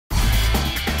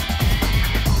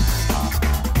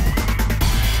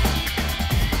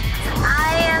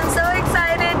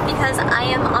I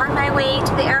am on my way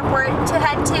to the airport to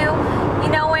head to,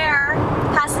 you know where,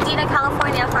 Pasadena,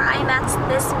 California for IMATS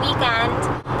this weekend.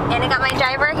 And I got my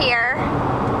driver here.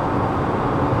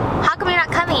 How come you're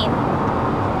not coming?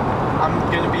 I'm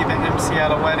gonna be the MC at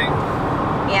a wedding.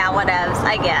 Yeah, whatevs,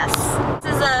 I guess.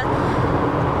 This is a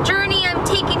journey I'm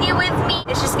taking you with me.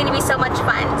 It's just gonna be so much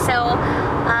fun. So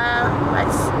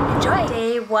let's enjoy.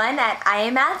 Day one at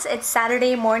IMATS. It's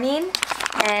Saturday morning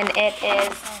and it is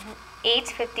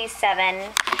 8:57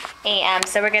 a.m.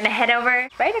 So we're gonna head over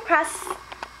right across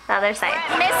the other side.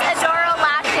 Miss Adoro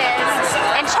Lashes.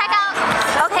 And check out,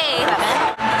 okay,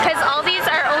 because all these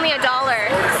are only $1.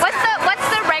 What's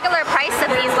the regular price of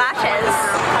these lashes?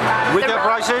 Retail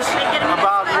prices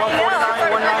about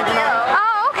 $149, $199.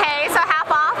 Oh, okay, so half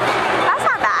off. That's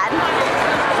not bad.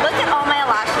 Look at all my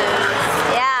lashes.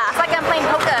 Yeah. It's like I'm playing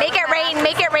poker. Make it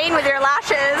rain with your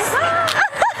lashes.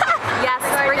 Yes,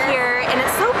 we're here and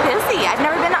it's so busy. I've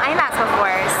never been to IMATS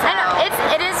before. So. I know,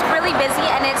 it is really busy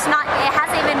and it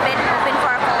hasn't even been open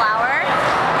for a full hour.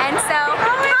 And so,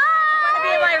 hi! You want to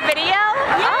be in my video?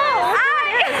 Yes. Oh,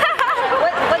 hi!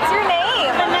 What's your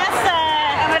name? Vanessa.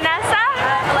 Vanessa?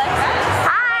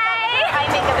 Hi! Eye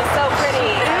makeup is so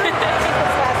pretty.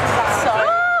 So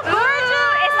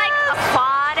gorgeous! It's like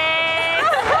aquatic.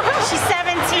 she's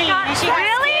 17 and she has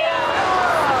really?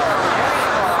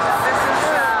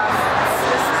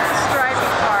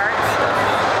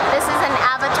 This is an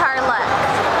avatar look.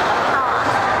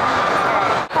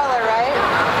 color, right?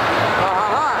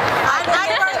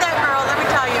 I work that girl, let me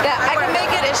tell you. Yeah, I can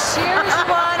make it as sheer as you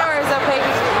want or as opaque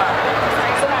as you want.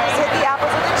 So just hit the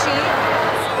apples of the cheek.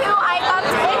 Who I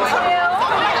bumped into.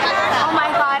 Oh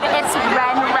my god, it's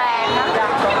Ren.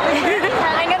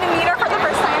 I'm gonna meet her for the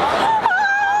first time. Oh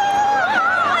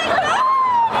my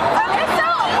god! It's so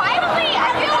finally, I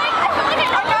feel like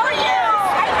I know you.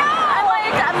 I know. I'm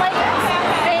like, I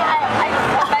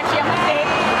bet you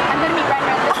I'm gonna meet Ren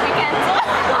this weekend.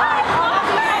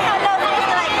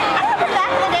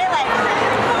 Back in the day, like,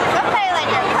 somebody, like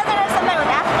your cousin or somebody was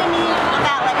asking me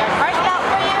about, like, a crush out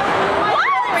for you. What?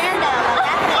 Really random. Like,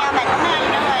 back in the day, I'm like, oh man, you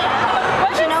know who I am?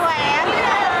 What? You know who I am? I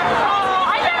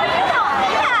know you know.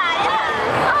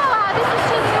 Yeah. Oh, this is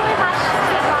just really much.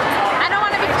 I don't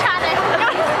want to be chatting. I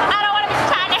don't want to be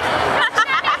chatting.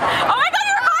 Oh my god,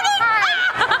 you're recording!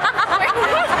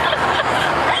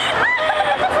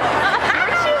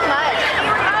 You're too much.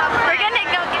 We're gonna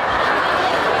go get...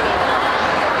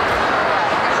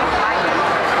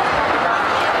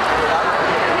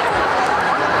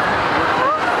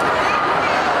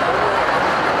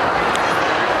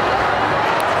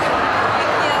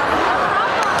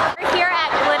 We're here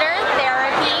at Glitter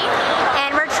Therapy and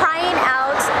we're trying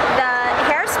out the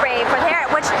hairspray for the hair,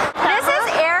 which this is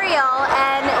Ariel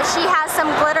and she has some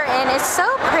glitter in. It's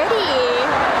so pretty.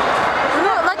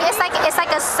 Ooh, look, it's like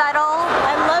a subtle,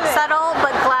 subtle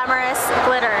but glamorous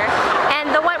glitter. And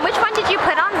which one did you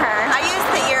put on her? I use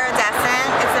the iridescent.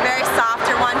 It's a very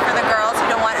softer one for the girls who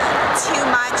don't want too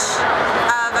much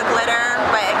of a glitter,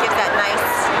 but it gives that nice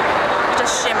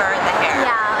just shimmer in the hair.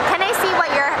 Yeah. Can I see what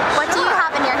do you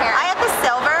have in your hair? I have the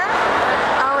silver.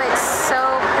 Oh, it's so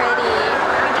pretty.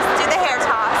 We just do the hair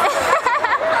toss.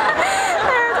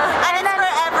 And it's for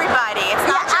everybody. It's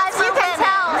not just as you for can women.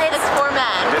 tell, It's for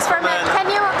men. It's for men. Can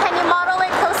you model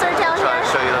it closer down Try here? to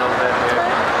show you a little bit here.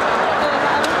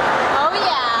 Oh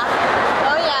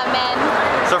yeah, men.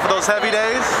 So for those heavy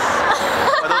days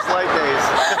or those light days?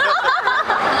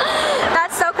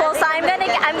 That's so cool. So I'm gonna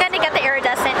get the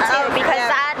iridescent too because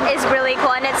that is really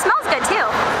cool and it smells good too.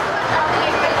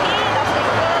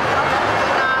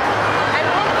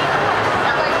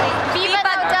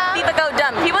 Viva Go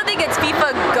Dumb. People think it's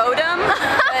Viva Go Dumb,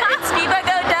 but it's Viva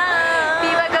Go Dumb.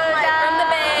 Viva Go Dumb. From the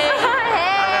Bay.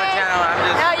 Hey.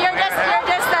 No, you're just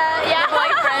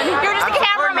boyfriend. You're just a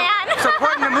cameraman.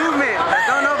 Supporting the movement. I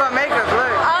don't know about makeup,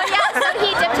 look. Oh yeah, so he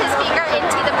dipped his finger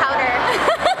into the powder,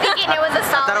 thinking it was a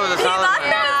solid. I thought it was a solid.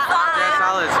 Yeah.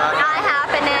 Solid. Not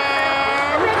happening.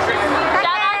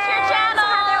 Shout out your channel.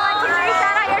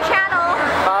 Shout out your channel.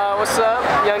 What's up?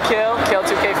 Young Kill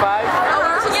 2K5.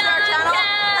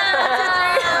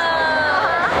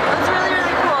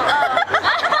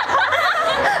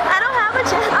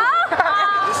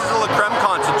 This is a La Creme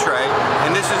concentrate,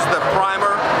 and this is the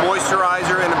primer,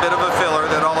 moisturizer, and a bit of a filler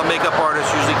that all the makeup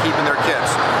artists usually keep in their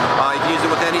kits. You can use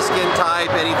it with any skin type,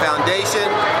 any foundation.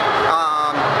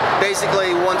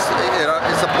 Basically, once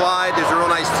it's applied, there's a real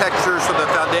nice texture, so the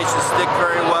foundation sticks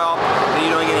very well, and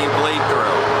you don't get any bleed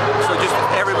through. So just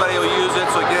everybody will use it.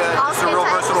 So again, it's a real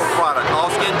versatile product. All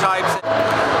skin types.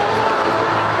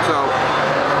 So.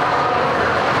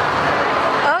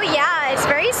 Oh yeah, it's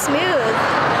very smooth.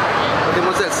 But then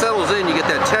once that settles in, you get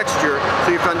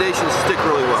foundation stick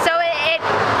really well. So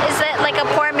is it like a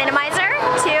pore minimizer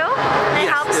too? It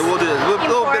yes, helps it will do a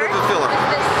little bit of a filler.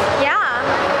 Yeah.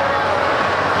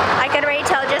 I could already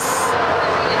tell just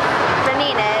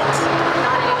beneath it.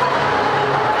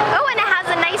 Oh, and it has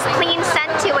a nice clean scent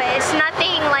to it. It's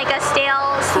nothing like a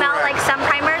stale smell like some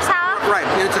primers have. Right,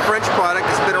 and it's a French product.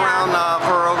 It's been around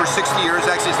for over 60 years.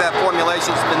 Actually, it's that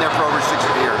formulation's been there for over 60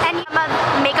 years. And some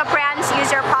makeup brands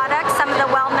use your products, some of the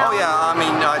well-known. Oh yeah, I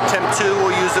mean, Temp 2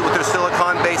 will use it with their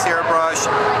silicone-based airbrush.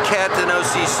 Cat and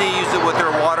OCC use it with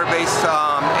their water-based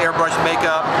airbrush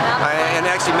makeup. And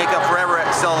actually, Makeup Forever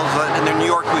sells in their New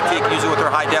York boutique, use it with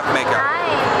their high-def makeup.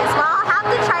 Nice. Well, I'll have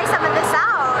to try some of this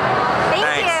out.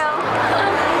 Thank you.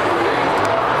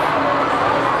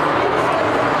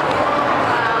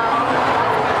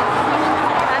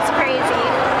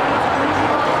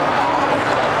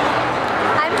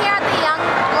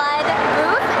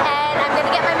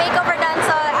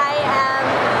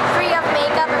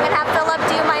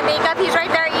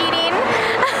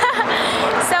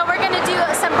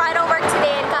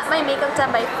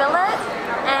 Done by Philip,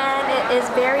 and it is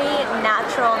very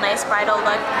natural, nice bridal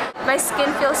look. My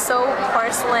skin feels so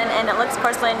porcelain, and it looks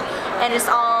porcelain, and it's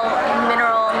all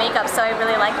mineral makeup, so I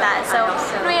really like that. So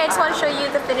anyway, I just want to show you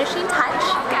the finishing touch.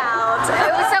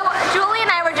 So Julie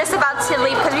and I were just about to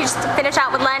leave because we just finished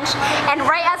out with lunch, and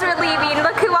right as we're leaving,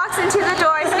 look who walks into the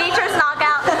door. It's Nature's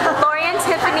Knockout, Lori and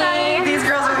Tiffany. These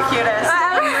girls are the cutest.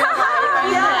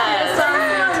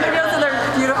 They're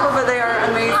beautiful, but they are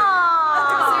amazing.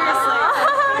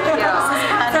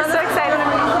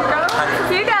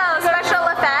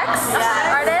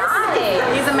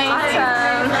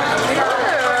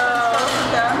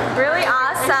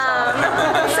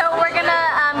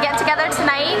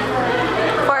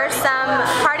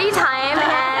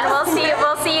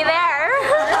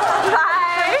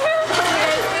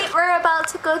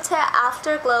 Go to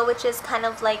Afterglow, which is kind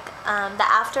of like the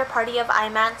after party of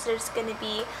IMATS. There's going to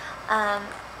be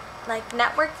like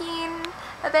networking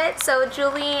a bit. So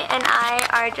Julie and I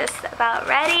are just about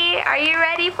ready. Are you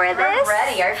ready for this? We're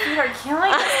ready. Our feet are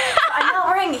killing us. I'm not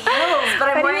wearing heels, but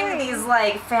I'm wearing these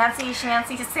like fancy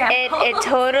shanty sandals. It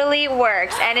totally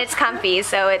works, and it's comfy,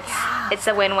 so it's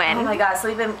a win-win. Oh my god! So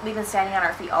we've been standing on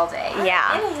our feet all day.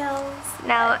 Yeah. In heels.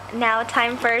 Now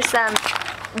time for some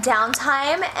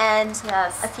downtime and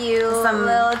a few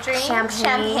little drinks,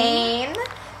 champagne.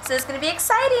 So it's gonna be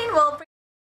exciting. We'll